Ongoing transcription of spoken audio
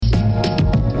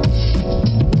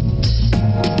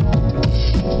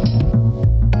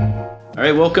All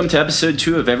right, welcome to episode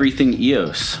 2 of Everything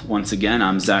EOS. Once again,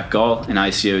 I'm Zach Gall, an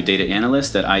ICO data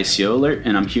analyst at ICO Alert,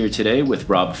 and I'm here today with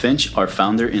Rob Finch, our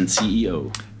founder and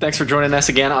CEO. Thanks for joining us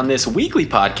again on this weekly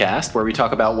podcast where we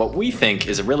talk about what we think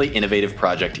is a really innovative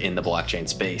project in the blockchain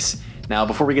space. Now,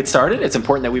 before we get started, it's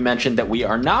important that we mention that we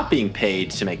are not being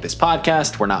paid to make this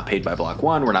podcast. We're not paid by Block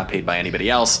One. We're not paid by anybody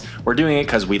else. We're doing it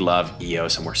because we love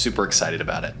EOS and we're super excited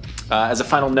about it. As a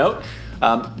final note,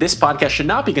 this podcast should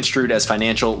not be construed as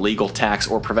financial, legal, tax,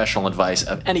 or professional advice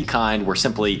of any kind. We're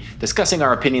simply discussing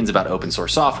our opinions about open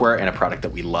source software and a product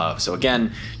that we love. So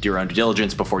again, do your own due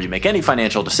diligence before you make any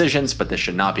financial decisions, but this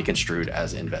should not be construed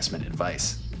as investment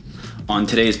advice. On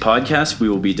today's podcast, we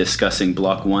will be discussing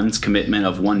Block One's commitment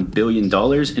of $1 billion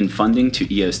in funding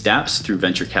to EOS dApps through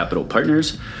venture capital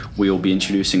partners. We will be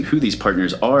introducing who these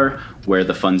partners are, where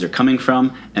the funds are coming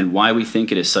from, and why we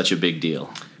think it is such a big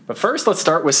deal. But first, let's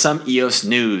start with some EOS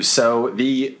news. So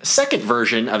the second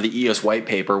version of the EOS white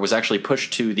paper was actually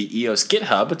pushed to the EOS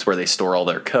GitHub. It's where they store all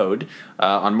their code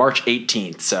on March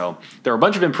 18th. So there are a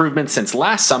bunch of improvements since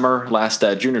last summer,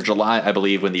 June or July, I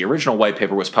believe, when the original white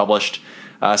paper was published.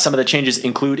 Some of the changes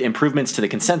include improvements to the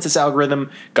consensus algorithm,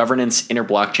 governance,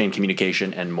 inter-blockchain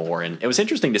communication, and more. And it was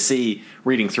interesting to see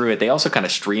reading through it. They also kind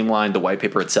of streamlined the white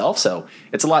paper itself, so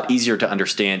it's a lot easier to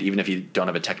understand even if you don't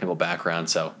have a technical background.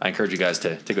 So I encourage you guys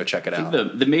to go check it out.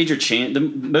 The major change, the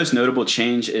most notable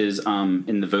change is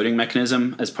in the voting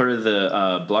mechanism. As part of the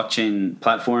blockchain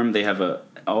platform, they have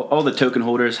all the token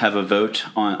holders have a vote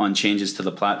on changes to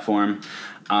the platform,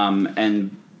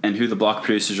 and who the block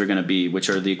producers are going to be, which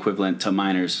are the equivalent to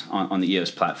miners on the EOS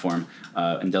platform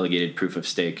and delegated proof of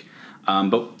stake.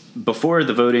 But before,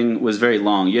 the voting was very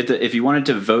long. You had to, if you wanted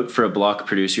to vote for a block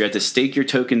producer, you had to stake your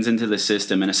tokens into the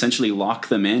system and essentially lock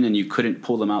them in, and you couldn't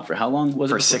pull them out for how long? Was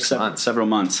it? For 6 months. Several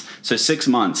months. So 6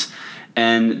 months.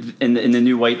 And in the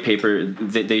new white paper,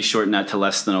 they shortened that to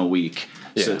less than a week.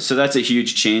 Yeah. So that's a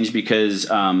huge change because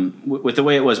with the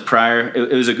way it was prior,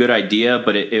 it was a good idea,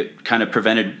 but it kind of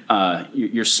prevented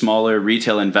your smaller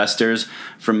retail investors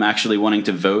from actually wanting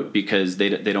to vote because they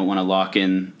don't want to lock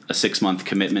in a 6-month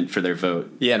commitment for their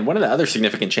vote. Yeah, and one of the other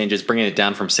significant changes, bringing it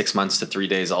down from 6 months to 3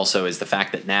 days also, is the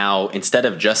fact that now, instead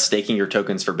of just staking your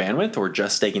tokens for bandwidth or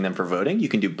just staking them for voting, you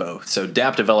can do both. So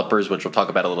dApp developers, which we'll talk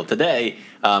about a little today,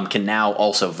 can now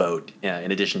also vote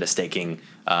in addition to staking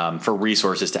for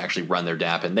resources to actually run their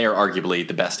dApp, and they are arguably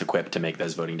the best equipped to make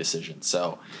those voting decisions.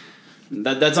 So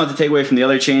that's not to take away from the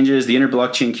other changes. The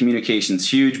inter-blockchain communication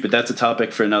is huge, but that's a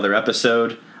topic for another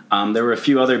episode. There were a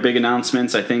few other big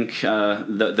announcements. I think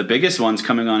the biggest one's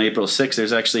coming on April 6th.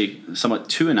 There's actually somewhat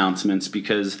 2 announcements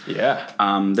because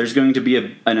there's going to be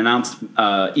an announced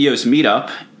EOS meetup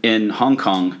in Hong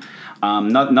Kong.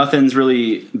 Nothing's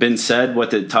really been said what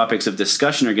the topics of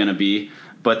discussion are going to be,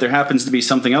 but there happens to be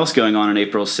something else going on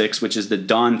April 6th, which is the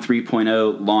Dawn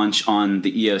 3.0 launch on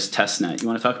the EOS testnet. You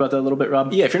want to talk about that a little bit,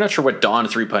 Rob? Yeah, if you're not sure what Dawn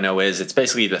 3.0 is, it's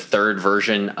basically the third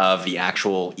version of the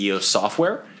actual EOS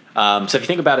software. So if you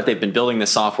think about it, they've been building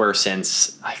this software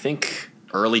since, I think,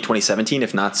 early 2017,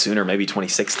 if not sooner, maybe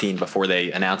 2016, before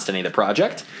they announced any of the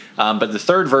project. But the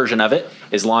third version of it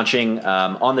is launching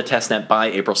on the testnet by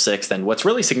April 6th. And what's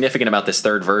really significant about this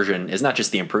third version is not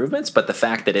just the improvements, but the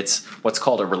fact that it's what's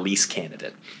called a release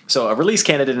candidate. So a release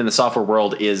candidate in the software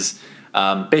world is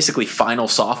basically final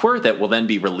software that will then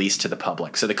be released to the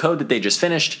public. So the code that they just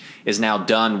finished is now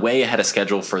done way ahead of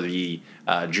schedule for the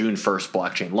June 1st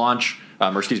blockchain launch,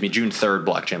 June 3rd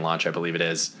blockchain launch, I believe it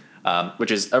is. Which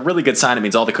is a really good sign. It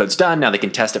means all the code's done. Now they can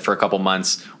test it for a couple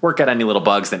months, work out any little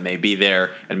bugs that may be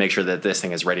there, and make sure that this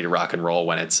thing is ready to rock and roll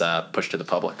when it's pushed to the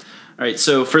public. All right,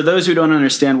 so for those who don't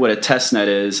understand what a testnet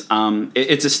is,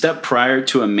 it's a step prior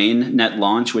to a mainnet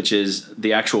launch, which is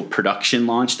the actual production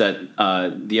launch that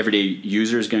the everyday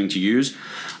user is going to use.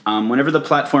 Whenever the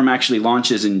platform actually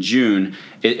launches in June,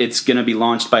 it's going to be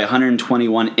launched by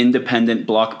 121 independent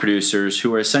block producers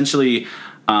who are essentially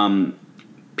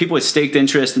people with staked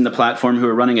interest in the platform who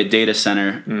are running a data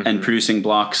center and producing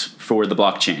blocks for the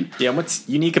blockchain. Yeah, and what's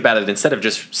unique about it, instead of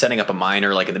just setting up a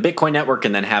miner like in the Bitcoin network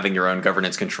and then having your own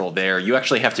governance control there, you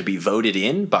actually have to be voted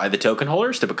in by the token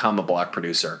holders to become a block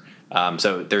producer.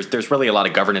 So there's really a lot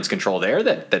of governance control there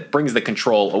that brings the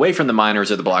control away from the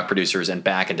miners or the block producers and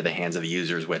back into the hands of the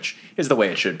users, which is the way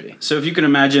it should be. So if you can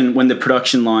imagine when the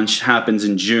production launch happens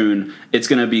in June, it's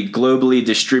going to be globally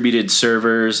distributed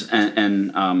servers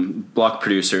and block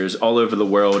producers all over the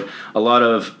world. A lot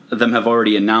of them have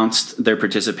already announced their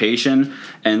participation,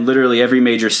 and literally every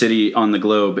major city on the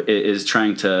globe is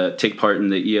trying to take part in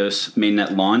the EOS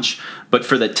mainnet launch. But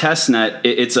for the testnet,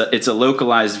 it's a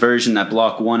localized version that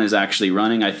Block One is actually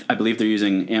running. I believe they're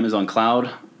using Amazon Cloud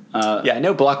I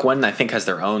know Block One, I think, has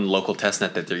their own local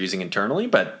testnet that they're using internally,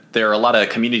 but there are a lot of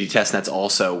community testnets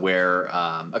also where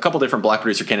a couple different block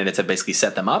producer candidates have basically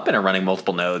set them up and are running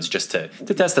multiple nodes just to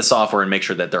test the software and make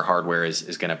sure that their hardware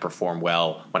is going to perform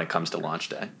well when it comes to launch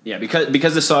day. Yeah,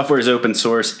 because the software is open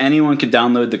source, anyone could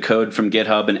download the code from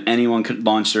GitHub and anyone could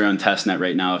launch their own testnet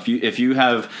right now. If you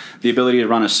have the ability to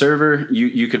run a server,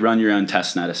 you could run your own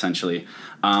testnet essentially.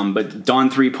 But Dawn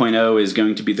 3.0 is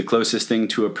going to be the closest thing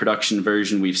to a production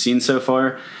version we've seen so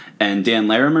far. And Dan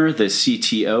Larimer, the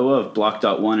CTO of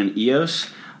Block.one and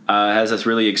EOS, has us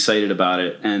really excited about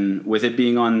it. And with it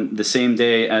being on the same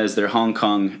day as their Hong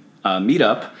Kong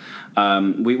meetup,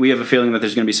 we have a feeling that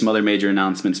there's going to be some other major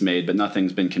announcements made, but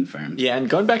nothing's been confirmed. Yeah, and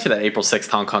going back to that April 6th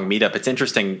Hong Kong meetup, it's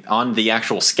interesting. On the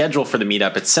actual schedule for the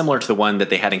meetup, it's similar to the one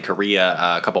that they had in Korea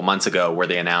a couple months ago where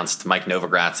they announced Mike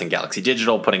Novogratz and Galaxy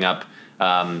Digital putting up,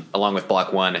 along with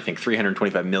Block One, I think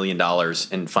 $325 million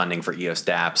in funding for EOS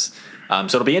dApps. So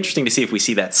it'll be interesting to see if we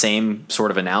see that same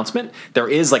sort of announcement. There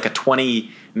is like a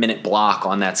 20-minute block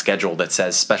on that schedule that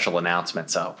says special announcement.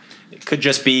 So it could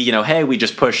just be, hey, we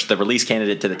just pushed the release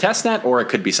candidate to the testnet, or it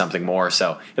could be something more.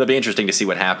 So it'll be interesting to see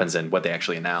what happens and what they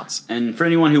actually announce. And for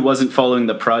anyone who wasn't following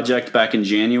the project back in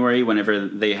January, whenever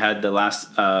they had the last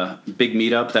big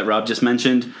meetup that Rob just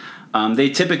mentioned, they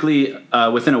typically,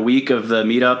 within a week of the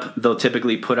meetup, they'll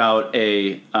typically put out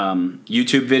a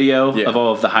YouTube video of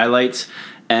all of the highlights.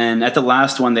 And at the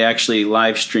last one, they actually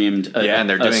live streamed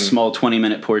a small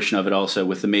 20-minute portion of it also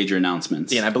with the major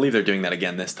announcements. Yeah, and I believe they're doing that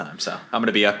again this time. So I'm going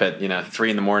to be up at 3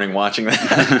 in the morning watching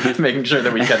that, making sure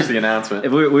that we catch the announcement.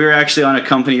 We were actually on a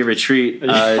company retreat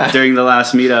during the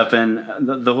last meetup, and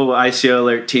the whole ICO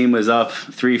Alert team was up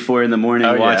 3, 4 in the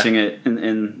morning watching it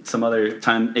in some other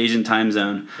Asian time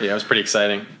zone. Yeah, it was pretty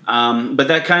exciting. But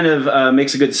that kind of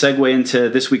makes a good segue into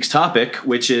this week's topic,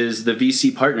 which is the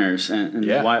VC partners and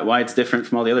why it's different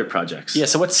from all the other projects. Yeah,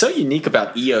 so what's so unique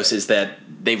about EOS is that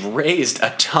they've raised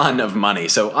a ton of money.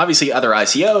 So obviously other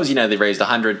ICOs, they raised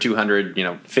 100, 200,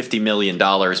 $50 million.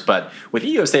 But with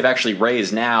EOS, they've actually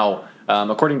raised now,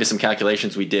 according to some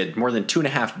calculations we did, more than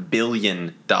 $2.5 billion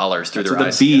through their ICO.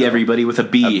 With a B, everybody, with a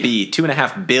B. A B.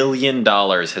 $2.5 billion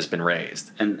has been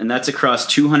raised. And that's across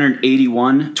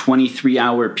 281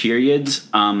 23-hour periods.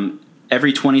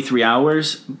 Every 23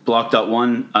 hours,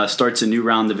 Block.one starts a new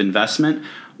round of investment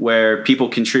where people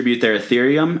contribute their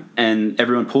Ethereum and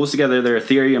everyone pulls together their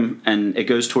Ethereum and it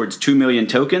goes towards 2 million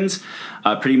tokens.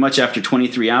 Pretty much after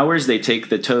 23 hours, they take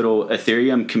the total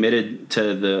Ethereum committed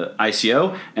to the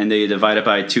ICO and they divide it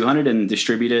by 200 and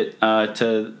distribute it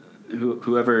to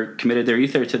whoever committed their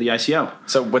Ether to the ICO.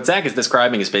 So what Zach is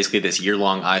describing is basically this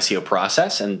year-long ICO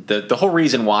process. And the whole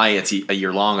reason why it's a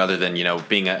year-long, other than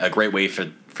being a great way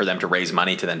for them to raise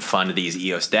money to then fund these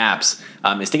EOS dApps,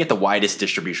 is to get the widest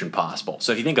distribution possible.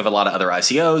 So if you think of a lot of other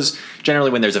ICOs,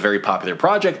 generally when there's a very popular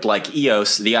project like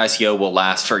EOS, the ICO will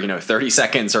last for 30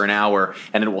 seconds or an hour,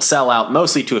 and it will sell out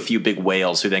mostly to a few big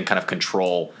whales who then kind of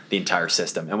control the entire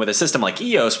system. And with a system like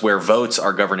EOS, where votes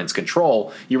are governance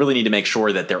control, you really need to make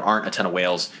sure that there aren't a ton of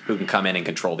whales who can come in and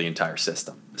control the entire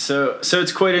system. So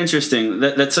it's quite interesting.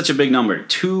 That's such a big number,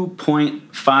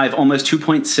 2.5, almost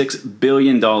 $2.6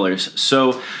 billion.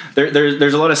 So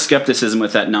there's a lot of skepticism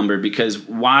with that number because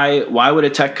why would a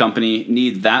tech company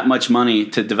need that much money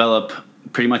to develop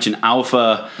pretty much an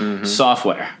alpha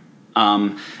software?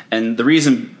 And the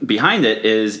reason behind it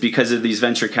is because of these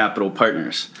venture capital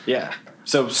partners. Yeah.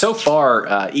 So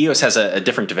far, EOS has a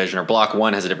different division, or Block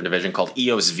One has a different division called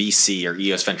EOS VC, or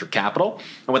EOS Venture Capital.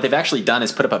 And what they've actually done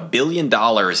is put up $1 billion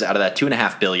out of that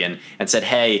 $2.5 billion and said,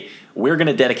 hey, we're going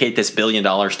to dedicate this $1 billion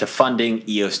to funding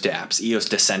EOS dApps, EOS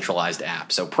decentralized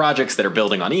apps. So projects that are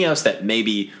building on EOS that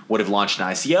maybe would have launched an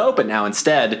ICO, but now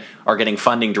instead are getting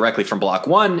funding directly from Block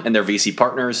One and their VC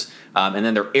partners. And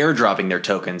then they're airdropping their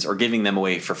tokens or giving them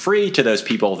away for free to those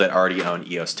people that already own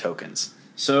EOS tokens.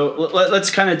 So let's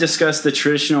kind of discuss the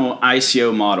traditional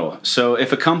ICO model. So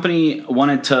if a company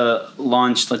wanted to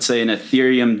launch, let's say, an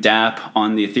Ethereum dApp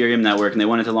on the Ethereum network and they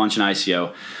wanted to launch an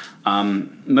ICO,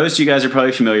 most of you guys are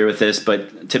probably familiar with this,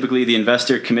 but typically the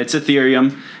investor commits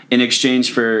Ethereum in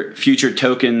exchange for future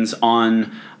tokens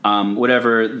on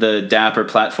whatever the dApp or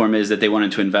platform is that they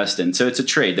wanted to invest in. So it's a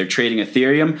trade. They're trading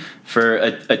Ethereum for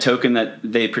a token that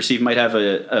they perceive might have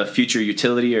a future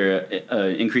utility or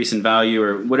an increase in value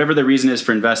or whatever the reason is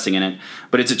for investing in it,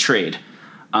 but it's a trade.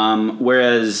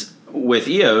 Whereas with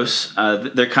EOS,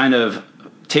 they're kind of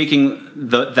taking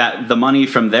the money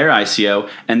from their ICO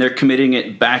and they're committing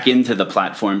it back into the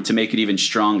platform to make it even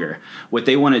stronger. What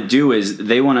they want to do is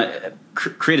they want to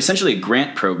create essentially a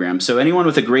grant program. So anyone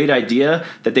with a great idea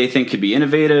that they think could be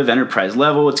innovative, enterprise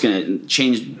level, it's going to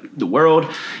change the world,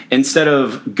 instead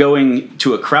of going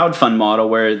to a crowdfund model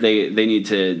where they need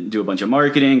to do a bunch of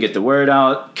marketing, get the word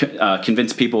out,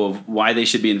 convince people of why they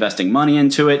should be investing money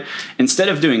into it. Instead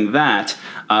of doing that,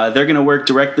 they're going to work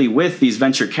directly with these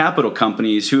venture capital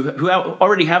companies who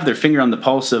already have their finger on the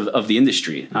pulse of the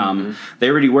industry. They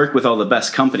already work with all the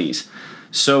best companies.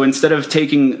 So instead of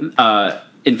taking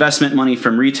investment money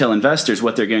from retail investors,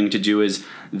 what they're going to do is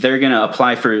they're going to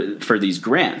apply for these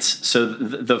grants. So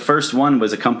the first one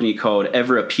was a company called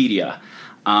Everipedia.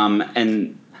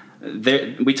 And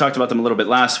we talked about them a little bit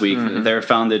last week. They're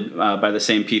founded by the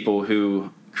same people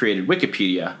who created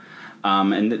Wikipedia.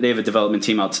 And they have a development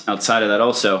team outside of that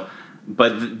also.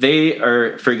 But they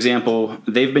are, for example,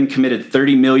 they've been committed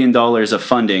 $30 million of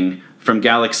funding from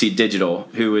Galaxy Digital,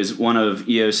 who is one of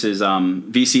EOS's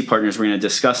VC partners we're going to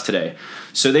discuss today.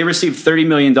 So they received $30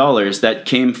 million that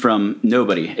came from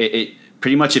nobody. It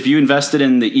pretty much, if you invested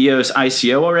in the EOS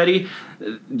ICO already,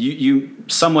 you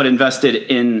somewhat invested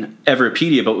in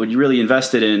Everipedia, but what you really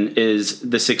invested in is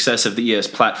the success of the EOS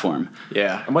platform.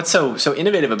 Yeah, and what's so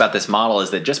innovative about this model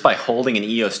is that just by holding an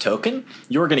EOS token,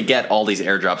 you're going to get all these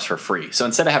airdrops for free. So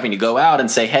instead of having to go out and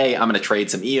say, hey, I'm going to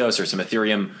trade some EOS or some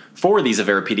Ethereum for these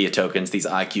Everipedia tokens, these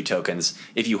IQ tokens,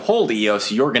 if you hold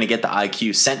EOS, you're going to get the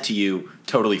IQ sent to you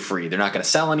totally free. They're not going to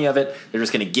sell any of it. They're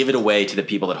just going to give it away to the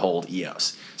people that hold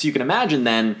EOS. So you can imagine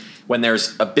then when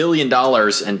there's $1 billion,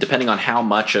 and depending on how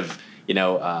much of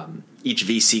each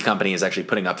VC company is actually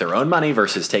putting up their own money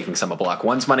versus taking some of Block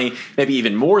One's money, maybe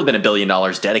even more than $1 billion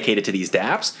dedicated to these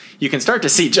dApps, you can start to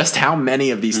see just how many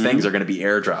of these things are going to be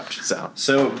airdropped.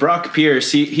 So Brock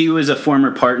Pierce, he was a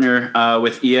former partner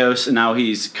with EOS, and now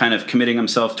he's kind of committing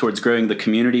himself towards growing the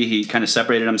community. He kind of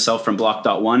separated himself from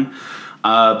Block.one.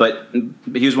 But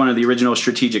he was one of the original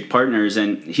strategic partners,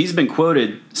 and he's been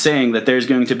quoted saying that there's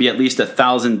going to be at least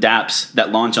 1,000 dApps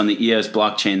that launch on the EOS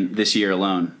blockchain this year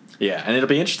alone. Yeah, and it'll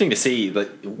be interesting to see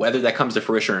whether that comes to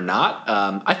fruition or not.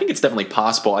 I think it's definitely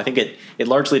possible. I think it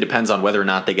largely depends on whether or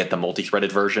not they get the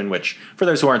multi-threaded version, which for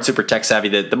those who aren't super tech savvy,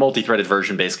 the multi-threaded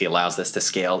version basically allows this to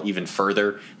scale even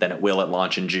further than it will at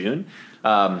launch in June.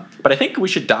 But I think we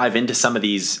should dive into some of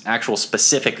these actual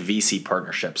specific VC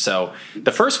partnerships. So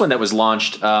the first one that was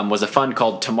launched was a fund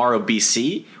called Tomorrow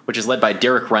BC, which is led by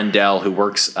Derek Rundell, who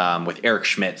works with Eric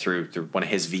Schmidt through one of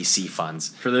his VC funds.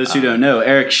 For those who don't know,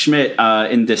 Eric Schmidt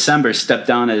in December stepped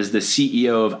down as the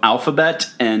CEO of Alphabet,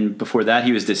 and before that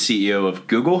he was the CEO of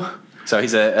Google. So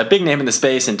he's a big name in the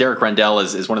space, and Derek Rundell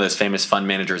is one of those famous fund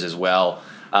managers as well.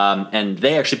 And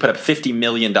they actually put up $50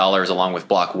 million along with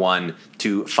Block One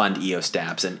to fund EOS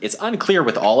dApps. And it's unclear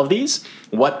with all of these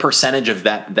what percentage of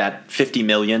that $50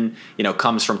 million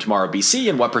comes from Tomorrow BC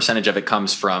and what percentage of it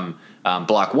comes from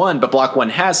Block One. But Block One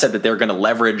has said that they're going to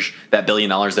leverage that $1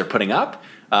 billion they're putting up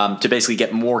to basically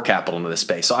get more capital into the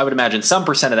space. So I would imagine some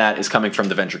percent of that is coming from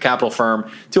the venture capital firm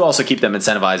to also keep them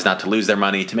incentivized not to lose their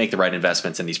money, to make the right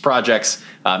investments in these projects,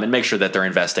 and make sure that they're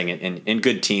investing in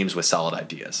good teams with solid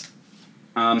ideas.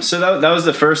 So that was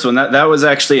the first one. That was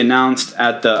actually announced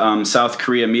at the South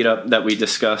Korea meetup that we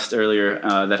discussed earlier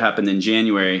that happened in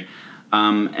January.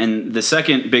 And the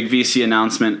second big VC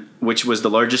announcement, which was the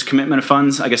largest commitment of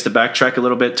funds, I guess to backtrack a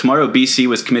little bit, Tomorrow BC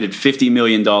was committed $50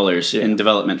 million in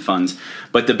development funds.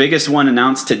 But the biggest one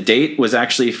announced to date was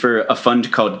actually for a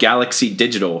fund called Galaxy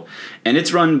Digital. And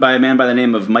it's run by a man by the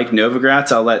name of Mike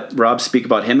Novogratz. I'll let Rob speak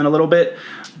about him in a little bit.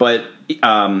 But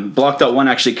Block.one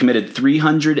actually committed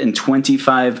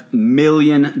 $325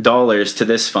 million to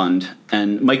this fund.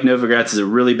 And Mike Novogratz is a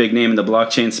really big name in the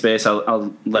blockchain space.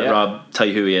 I'll let Rob tell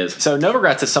you who he is. So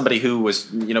Novogratz is somebody who was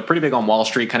pretty big on Wall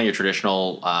Street, kind of your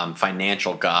traditional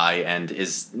financial guy, and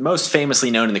is most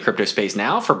famously known in the crypto space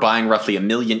now for buying roughly 1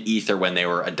 million Ether when they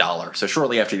were $1. So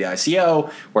shortly after the ICO,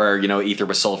 where Ether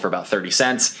was sold for about 30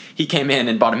 cents, he came in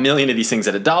and bought 1 million of these things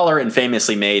at $1 and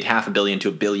famously made $500 million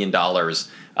to $1 billion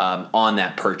on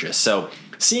that purchase. So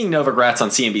seeing Novogratz on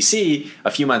CNBC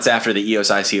a few months after the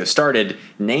EOS ICO started,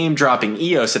 name dropping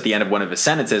EOS at the end of one of his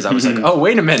sentences, I was like, oh,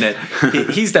 wait a minute.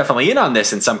 He's definitely in on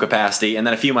this in some capacity. And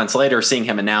then a few months later, seeing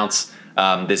him announce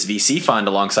this VC fund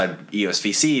alongside EOS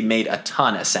VC made a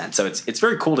ton of sense. So it's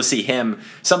very cool to see him,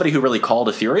 somebody who really called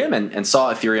Ethereum and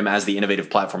saw Ethereum as the innovative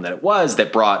platform that it was,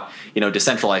 that brought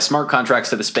decentralized smart contracts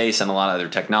to the space and a lot of other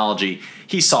technology.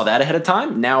 He saw that ahead of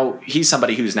time. Now he's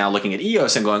somebody who's now looking at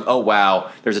EOS and going, oh,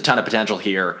 wow, there's a ton of potential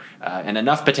here, and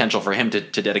enough potential for him to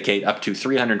dedicate up to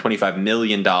 $325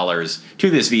 million to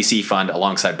this VC fund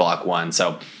alongside Block One.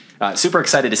 So super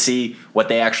excited to see what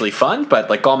they actually fund. But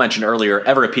like Gall mentioned earlier,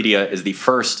 Everipedia is the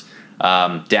first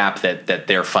DApp that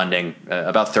they're funding,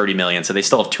 about $30 million. So they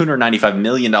still have $295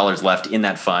 million left in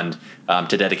that fund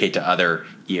to dedicate to other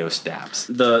EOS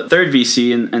dApps. The third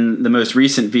VC and the most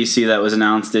recent VC that was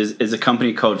announced is a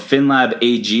company called FinLab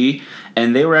AG,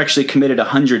 and they were actually committed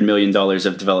 $100 million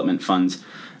of development funds.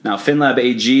 Now, FinLab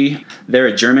AG, they're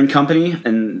a German company,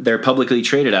 and they're publicly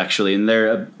traded, actually, and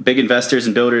they're big investors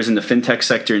and builders in the fintech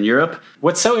sector in Europe.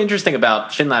 What's so interesting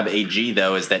about FinLab AG,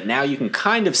 though, is that now you can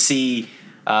kind of see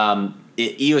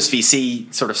EOS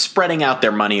VC sort of spreading out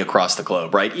their money across the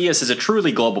globe, right? EOS is a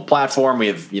truly global platform. We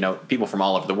have, people from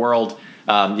all over the world.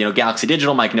 Galaxy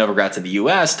Digital, Mike Novogratz in the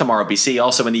U.S., Tomorrow BC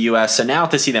also in the U.S. So now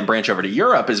to see them branch over to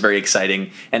Europe is very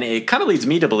exciting. And it kind of leads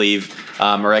me to believe,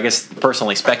 or I guess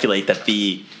personally speculate, that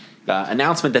the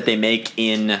announcement that they make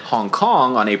in Hong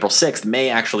Kong on April 6th may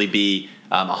actually be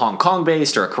a Hong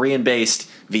Kong-based or a Korean-based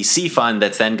VC fund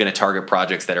that's then going to target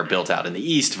projects that are built out in the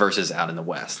East versus out in the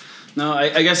West. No,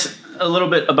 I guess a little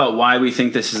bit about why we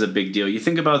think this is a big deal. You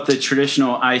think about the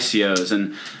traditional ICOs,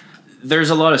 and there's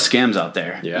a lot of scams out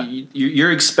there. Yeah.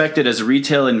 You're expected as a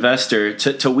retail investor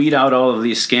to weed out all of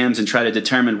these scams and try to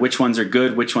determine which ones are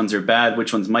good, which ones are bad,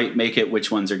 which ones might make it, which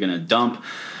ones are going to dump,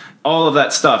 all of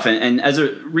that stuff. And as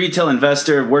a retail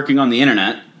investor working on the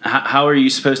internet, how are you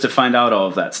supposed to find out all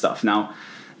of that stuff? Now,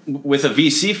 with a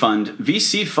VC funds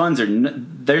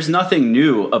there's nothing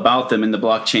new about them in the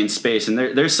blockchain space, and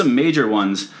there's some major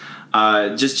ones.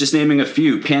 Just naming a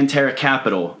few: Pantera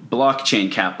Capital,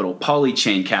 Blockchain Capital,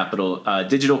 Polychain Capital,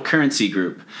 Digital Currency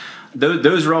Group.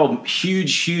 Those are all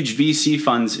huge VC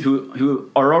funds who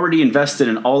are already invested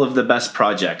in all of the best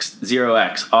projects: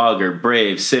 0x, Augur,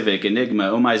 Brave, Civic, Enigma,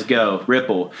 OmiseGo,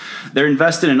 Ripple. They're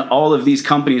invested in all of these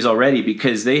companies already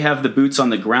because they have the boots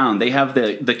on the ground. They have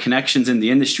the connections in the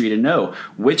industry to know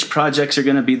which projects are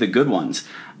going to be the good ones.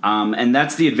 And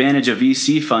that's the advantage a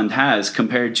VC fund has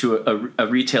compared to a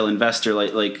retail investor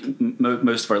like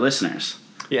most of our listeners.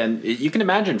 Yeah, and you can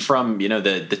imagine from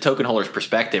the token holder's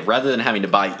perspective, rather than having to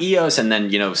buy EOS and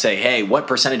then say, hey, what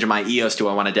percentage of my EOS do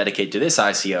I want to dedicate to this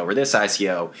ICO or this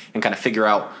ICO, and kind of figure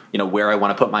out where I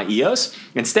want to put my EOS.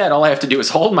 Instead, all I have to do is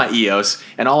hold my EOS,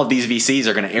 and all of these VCs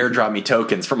are going to airdrop me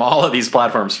tokens from all of these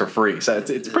platforms for free. So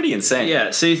it's pretty insane.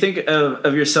 Yeah. So you think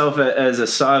of yourself as a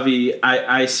savvy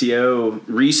ICO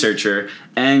researcher,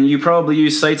 and you probably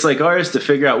use sites like ours to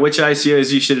figure out which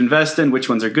ICOs you should invest in, which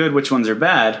ones are good, which ones are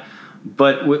bad.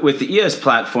 But with the EOS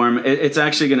platform, it's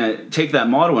actually going to take that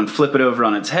model and flip it over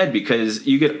on its head, because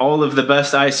you get all of the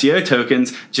best ICO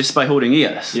tokens just by holding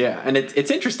EOS. Yeah, and it's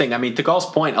interesting. I mean, to Gall's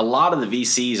point, a lot of the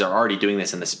VCs are already doing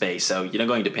this in the space. So,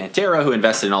 going to Pantera, who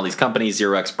invested in all these companies,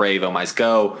 0x, Brave,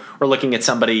 OmiseGo, or looking at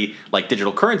somebody like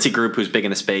Digital Currency Group, who's big in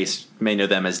the space. You may know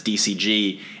them as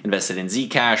DCG, invested in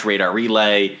Zcash, Radar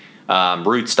Relay,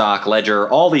 Rootstock, Ledger,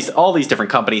 all these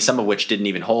different companies, some of which didn't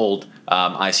even hold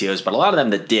ICOs, but a lot of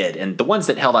them that did. And the ones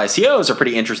that held ICOs are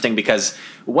pretty interesting, because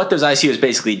what those ICOs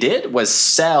basically did was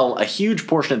sell a huge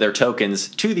portion of their tokens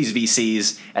to these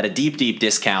VCs at a deep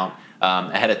discount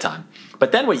ahead of time.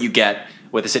 But then what you get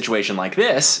with a situation like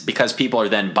this, because people are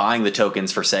then buying the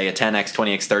tokens for, say, a 10x,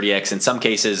 20x, 30x, in some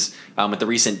cases, with the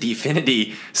recent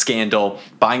Dfinity scandal,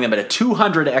 buying them at a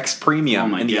 200x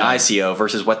premium in the ICO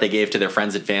versus what they gave to their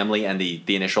friends and family and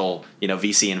the initial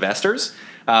VC investors.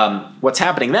 What's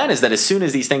happening then is that as soon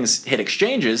as these things hit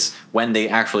exchanges, when they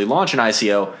actually launch an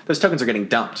ICO, those tokens are getting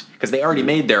dumped because they already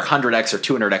made their 100x or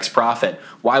 200x profit.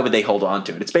 Why would they hold on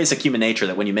to it? It's basic human nature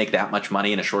that when you make that much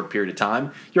money in a short period of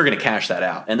time, you're going to cash that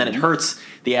out. And then it hurts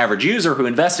the average user who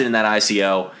invested in that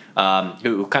ICO,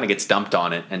 who kind of gets dumped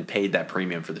on it and paid that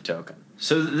premium for the token.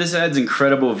 So this adds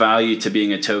incredible value to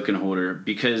being a token holder,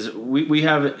 because we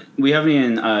haven't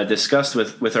even discussed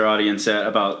with our audience yet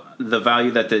about the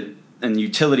value and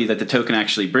utility that the token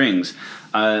actually brings.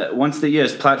 Once the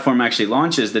EOS platform actually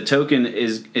launches, the token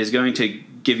is going to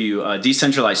give you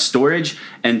decentralized storage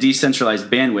and decentralized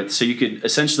bandwidth. So you could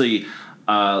essentially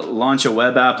launch a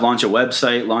web app, launch a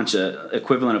website, launch a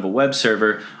equivalent of a web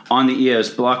server on the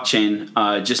EOS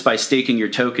blockchain just by staking your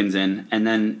tokens in. And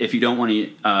then if you don't want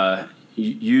to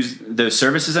use those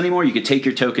services anymore, you could take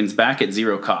your tokens back at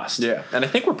zero cost. Yeah, and I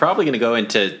think we're probably going to go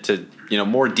into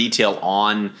more detail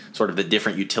on sort of the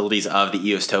different utilities of the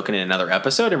EOS token in another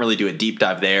episode, and really do a deep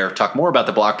dive there, talk more about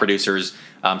the block producers,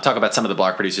 talk about some of the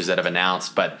block producers that have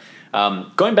announced. But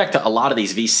going back to a lot of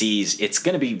these VCs, it's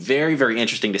going to be very, very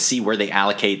interesting to see where they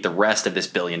allocate the rest of this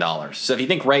 $1 billion. So if you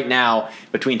think right now,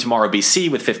 between Tomorrow BC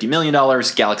with $50 million,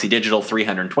 Galaxy Digital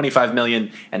 $325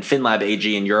 million, and FinLab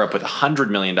AG in Europe with $100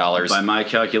 million. By my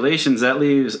calculations, that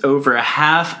leaves over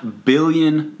 $500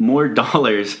 million more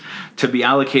to be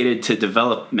allocated to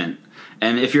development.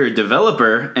 And if you're a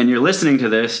developer and you're listening to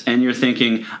this and you're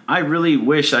thinking, I really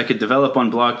wish I could develop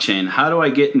on blockchain, how do I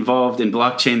get involved in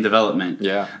blockchain development?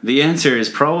 Yeah. The answer is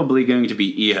probably going to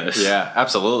be EOS. Yeah,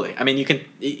 absolutely. I mean, you can,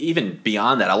 even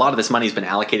beyond that, a lot of this money has been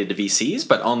allocated to VCs,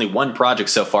 but only one project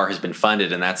so far has been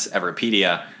funded, and that's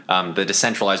Everpedia, the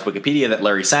decentralized Wikipedia that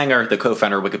Larry Sanger, the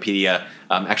co-founder of Wikipedia,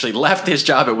 actually left his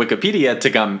job at Wikipedia to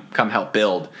come help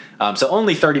build. So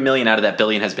only 30 million out of that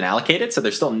billion has been allocated, so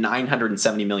there's still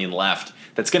 970 million left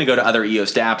that's going to go to other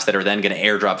EOS dApps that are then going to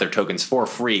airdrop their tokens for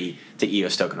free to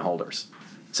EOS token holders.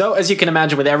 So as you can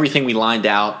imagine, with everything we lined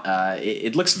out,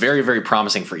 it looks very, very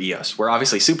promising for EOS. We're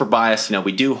obviously super biased. You know,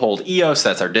 we do hold EOS.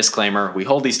 That's our disclaimer. We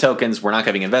hold these tokens. We're not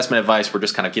giving investment advice. We're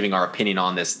just kind of giving our opinion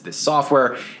on this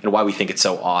software and why we think it's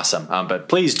so awesome. But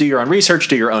please do your own research,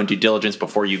 do your own due diligence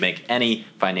before you make any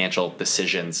financial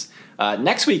decisions.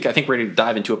 Next week, I think we're going to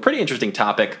dive into a pretty interesting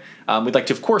topic. We'd like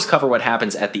to, of course, cover what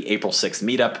happens at the April 6th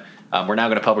meetup. We're now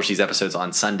going to publish these episodes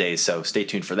on Sundays, so stay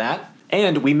tuned for that.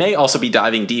 And we may also be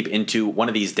diving deep into one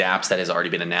of these dApps that has already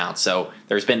been announced. So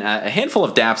there's been a handful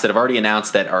of dApps that have already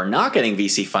announced that are not getting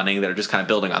VC funding, that are just kind of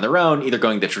building on their own, either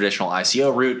going the traditional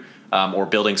ICO route or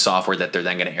building software that they're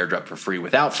then going to airdrop for free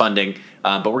without funding.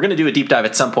 But we're going to do a deep dive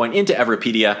at some point into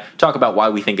Everpedia, talk about why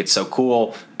we think it's so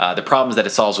cool, the problems that it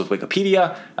solves with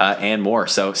Wikipedia, and more.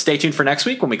 So stay tuned for next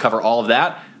week when we cover all of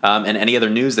that and any other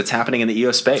news that's happening in the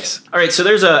EOS space. All right, so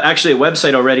there's actually a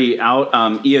website already out,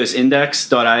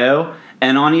 eosindex.io.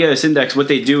 And on EOS Index, what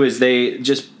they do is they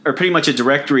just are pretty much a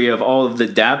directory of all of the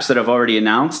dApps that have already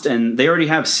announced, and they already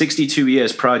have 62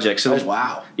 EOS projects. So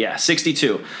wow. Yeah,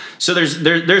 62. So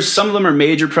there's some of them are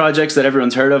major projects that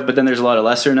everyone's heard of, but then there's a lot of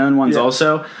lesser known ones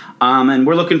also. And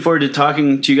we're looking forward to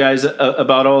talking to you guys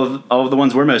about all of the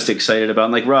ones we're most excited about.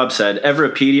 And like Rob said,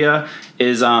 Everpedia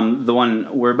is the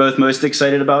one we're both most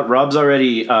excited about. Rob's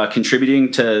already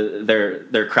contributing to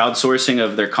their crowdsourcing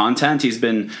of their content. He's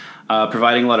been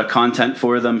providing a lot of content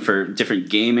for them for different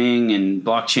gaming and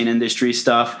blockchain industry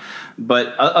stuff.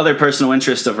 But other personal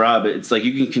interests of Rob, it's like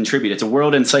you can contribute. It's a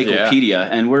world encyclopedia,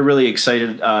 and we're really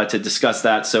excited to discuss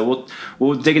that. So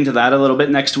we'll dig into that a little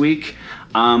bit next week.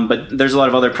 But there's a lot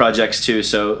of other projects too,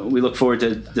 so we look forward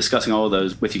to discussing all of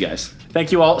those with you guys.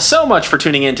 Thank you all so much for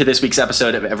tuning in to this week's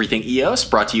episode of Everything EOS,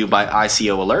 brought to you by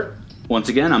ICO Alert. Once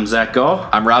again, I'm Zach Gall.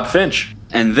 I'm Rob Finch.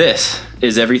 And this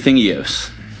is Everything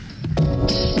EOS.